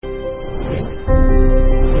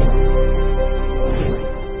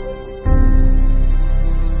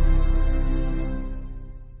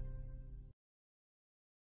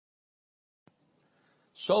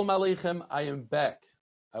Shalom Aleichem, I am back.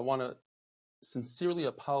 I want to sincerely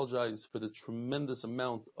apologize for the tremendous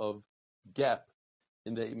amount of gap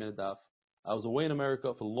in the 8-minute daf. I was away in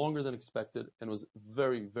America for longer than expected, and it was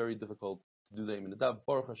very, very difficult to do the 8-minute daf.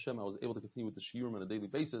 Baruch Hashem, I was able to continue with the shiurim on a daily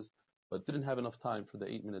basis, but didn't have enough time for the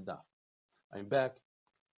 8-minute daf. I am back,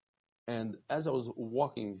 and as I was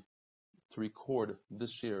walking to record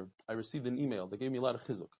this year, I received an email that gave me a lot of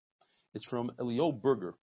chizuk. It's from Elio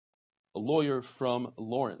Berger, a lawyer from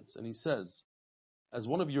Lawrence, and he says, as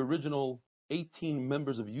one of your original 18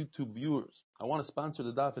 members of YouTube viewers, I want to sponsor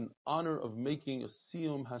the daf in honor of making a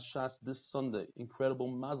Siyum Hashas this Sunday. Incredible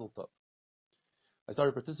Mazel Tov. I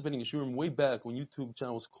started participating in Shurim way back when YouTube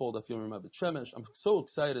channel was called Af Yom Rabbi Shemesh. I'm so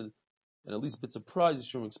excited and at least a bit surprised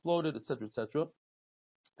Shurim exploded, etc., etc.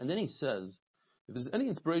 And then he says, if there's any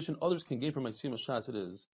inspiration others can gain from my Siyum Hashas, it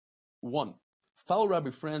is, 1. Follow Rabbi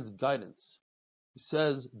Fran's guidance. He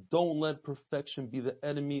says, don't let perfection be the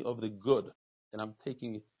enemy of the good. And I'm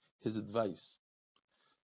taking his advice.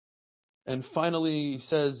 And finally, he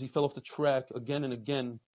says he fell off the track again and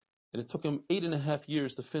again. And it took him 8.5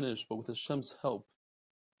 years to finish, but with Hashem's help,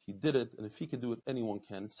 he did it. And if he could do it, anyone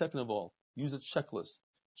can. Second of all, use a checklist.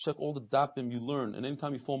 Check all the dapim you learn. And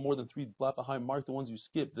anytime you fall more than 3 blot behind, mark the ones you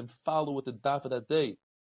skip. Then follow with the daf of that day.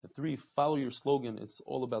 And 3, follow your slogan. It's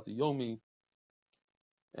all about the Yomi.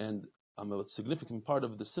 And I'm a significant part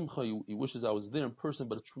of the Simcha. He wishes I was there in person,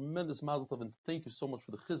 but a tremendous mazel tov, and thank you so much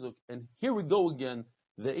for the chizuk. And here we go again,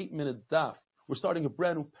 the 8-minute daf. We're starting a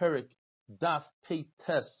brand new parak, daf pei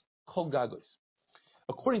tes kol gagos.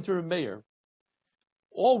 According to Meir,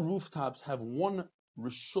 all rooftops have one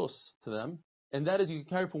rishus to them, and that is you can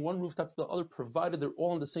carry from one rooftop to the other, provided they're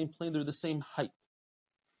all on the same plane, they're the same height.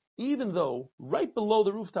 Even though right below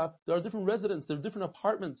the rooftop there are different residents, there are different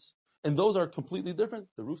apartments. And those are completely different.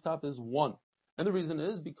 The rooftop is one. And the reason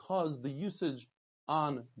is because the usage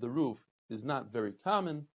on the roof is not very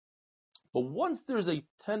common. But once there's a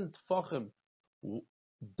 10 tfachim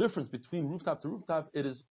difference between rooftop to rooftop, it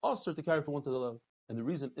is also to carry from one to the other. And the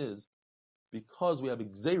reason is because we have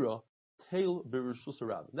Gzeira Tail Bereshus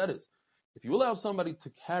Harabim. That is, if you allow somebody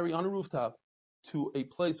to carry on a rooftop to a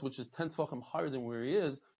place which is 10 tfachim higher than where he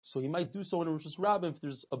is, so he might do so in a Rishus Rabbim. If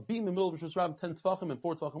there's a beam in the middle of Rishus Rabbim, 10 tfachim and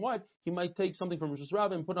 4 tfachim wide, he might take something from Rishus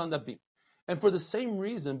Rabbim and put it on that beam. And for the same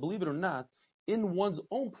reason, believe it or not, in one's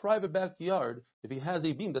own private backyard, if he has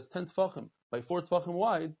a beam that's 10 tfachim by 4 tfachim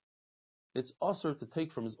wide, it's usher to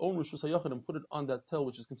take from his own Rishus HaYachid and put it on that tel,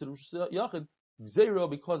 which is considered Rishus HaYachid, Gzeira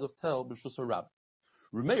because of tel Rishus HaRabbim.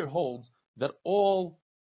 Remeir holds that all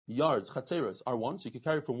yards, chatzeras, are one, so you can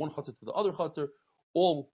carry from one chatzer to the other chatzer.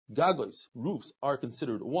 All gagos, roofs, are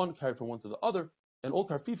considered one, carried from one to the other, and all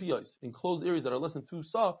karfifiyos, enclosed areas that are less than 2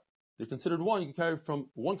 sa, they're considered one. You can carry from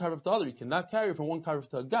one karif to the other. You cannot carry from one karif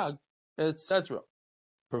to a gag, etc.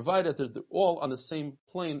 Provided that they're all on the same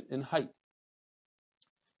plane in height.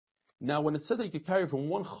 Now, when it said that you could carry from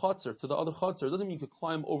one chatzar to the other chatzar, it doesn't mean you could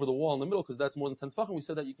climb over the wall in the middle, because that's more than 10 tefachim. We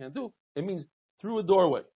said that you can't do. It means through a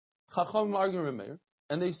doorway. Chachamim argue Remeir,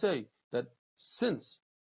 and they say that since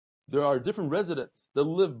there are different residents that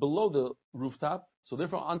live below the rooftop, so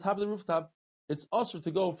therefore on top of the rooftop, it's usher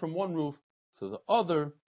to go from one roof to the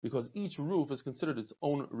other, because each roof is considered its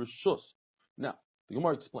own rishus. Now, the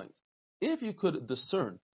Gemara explains, if you could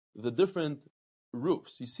discern the different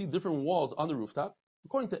roofs, you see different walls on the rooftop,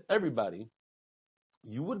 according to everybody,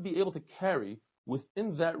 you would be able to carry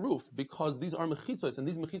within that roof, because these are mechitzos, and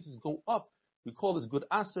these mechitzos go up. We call this good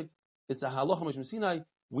asik. It's a halacha mishum Sinai.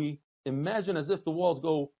 We imagine as if the walls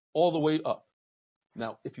go all the way up.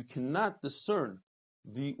 Now, if you cannot discern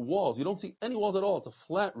the walls, you don't see any walls at all, it's a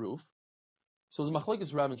flat roof, so the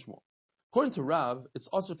machlokes Rav and Shmuel. According to Rav, it's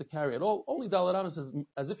also to carry at all, only Dalet Amos,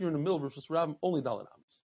 as if you're in the middle of Rishus Rav, only Dalet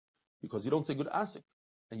Amos. Because you don't say good asik,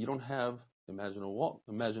 and you don't have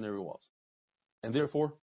imaginary walls. And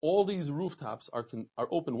therefore, all these rooftops are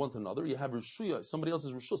open one to another. You have Rishuya, somebody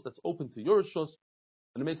else's Rishus that's open to your Rishus,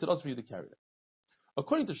 and it makes it also for you to carry it.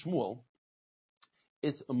 According to Shmuel,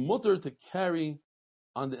 it's a mutter to carry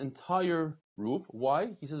on the entire roof. Why?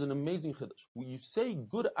 He says an amazing chiddush. When you say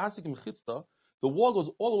good asik mechitzta, the wall goes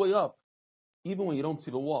all the way up, even when you don't see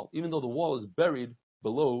the wall, even though the wall is buried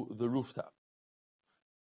below the rooftop.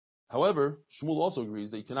 However, Shmuel also agrees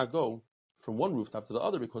that you cannot go from one rooftop to the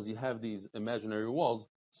other because you have these imaginary walls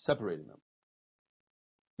separating them.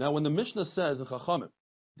 Now, when the Mishnah says in Chachamim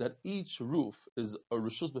that each roof is a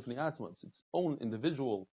rishus b'fnei atzma, it's its own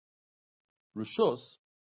individual rishus,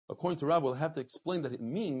 according to Rav, we'll have to explain that it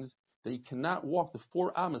means that you cannot walk the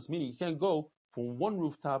 4 amas, meaning you can't go from one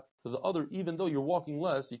rooftop to the other, even though you're walking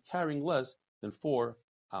less, you're carrying less than 4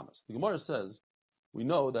 amas. The Gemara says, we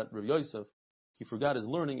know that Rav Yosef, he forgot his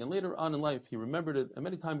learning, and later on in life he remembered it, and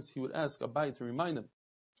many times he would ask Abaye to remind him.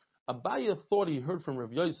 Abaye thought he heard from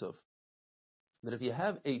Rav Yosef that if you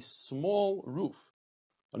have a small roof,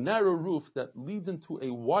 a narrow roof that leads into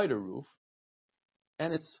a wider roof,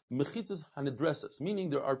 and it's mechitzas hanedresses, meaning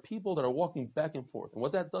there are people that are walking back and forth. And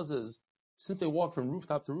what that does is, since they walk from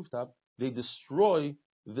rooftop to rooftop, they destroy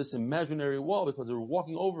this imaginary wall because they're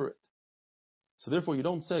walking over it. So therefore you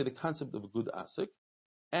don't say the concept of a good asik,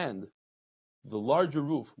 and the larger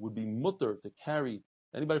roof would be mutter to carry,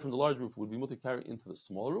 anybody from the large roof would be mutter to carry into the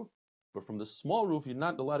small roof, but from the small roof you're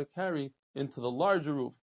not allowed to carry into the larger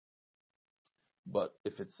roof. But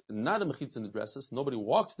if it's not a mechitzah hanedresses, nobody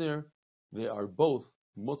walks there, they are both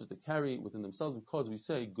mutter to carry within themselves, because we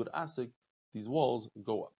say good asik, these walls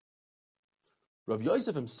go up. Rav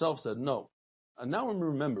Yosef himself said no, and now I'm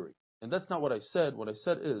remembering, and that's not what I said. What I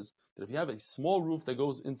said is that if you have a small roof that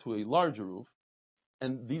goes into a larger roof,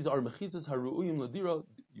 and these are mechitzas haru'uyim ladira,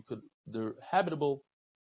 they're habitable,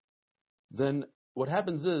 then what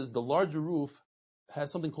happens is the larger roof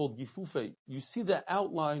has something called gifufe. You see the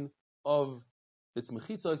outline of its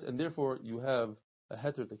mechitzas, and therefore you have a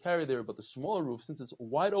heter to carry there. But the smaller roof, since it's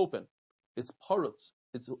wide open, it's parutz,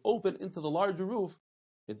 it's open into the larger roof,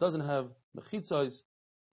 it doesn't have mechitzas,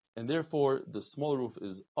 and therefore the smaller roof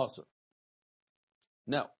is aser.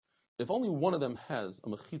 Now, if only one of them has a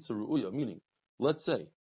mechitza ru'uya, meaning, let's say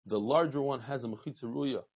the larger one has a mechitza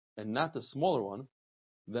ru'uya and not the smaller one,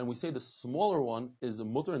 then we say the smaller one is a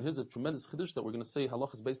mutter, and here's a tremendous chiddush that we're going to say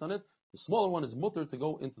halach is based on it. The smaller one is mutter to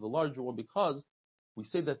go into the larger one, because we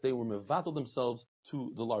say that they were mevatel themselves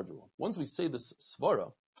to the larger one. Once we say this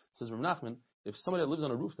svara, says Rav Nachman, if somebody that lives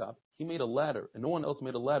on a rooftop, he made a ladder and no one else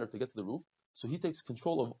made a ladder to get to the roof, so he takes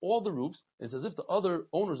control of all the roofs, and it's as if the other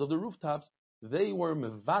owners of the rooftops, they were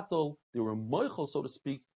mevatel, they were moichel, so to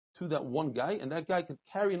speak, to that one guy, and that guy could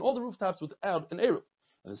carry in all the rooftops without an eruv.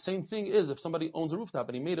 And the same thing is if somebody owns a rooftop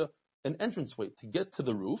and he made an entranceway to get to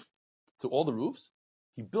the roof, to all the roofs,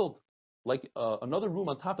 he built like another room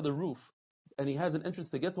on top of the roof, and he has an entrance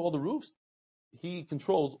to get to all the roofs, he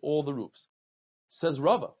controls all the roofs. Says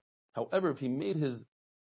Rava, however, if he made his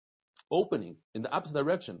opening in the opposite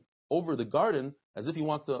direction over the garden, as if he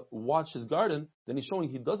wants to watch his garden, then he's showing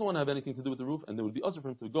he doesn't want to have anything to do with the roof, and there would be usher for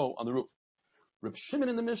him to go on the roof. Reb Shimon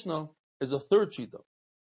in the Mishnah is a third shita,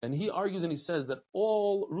 and he argues and he says that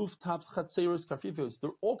all rooftops, chatzeros, karfifos,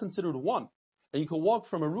 they're all considered one, and you can walk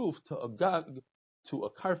from a roof to a gag to a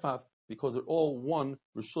karfaf because they're all one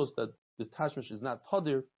rishus, that the tashmish is not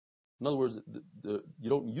tadir. In other words, you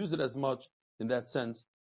don't use it as much in that sense,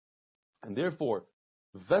 and therefore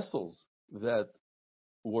vessels that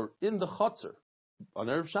were in the chutzner on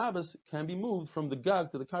Erev Shabbos can be moved from the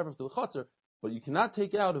gag to the karfaf to the chutzner, but you cannot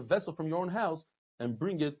take out a vessel from your own house and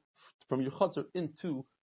bring it from your chutzner into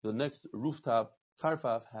the next rooftop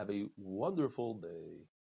karfaf. Have a wonderful day.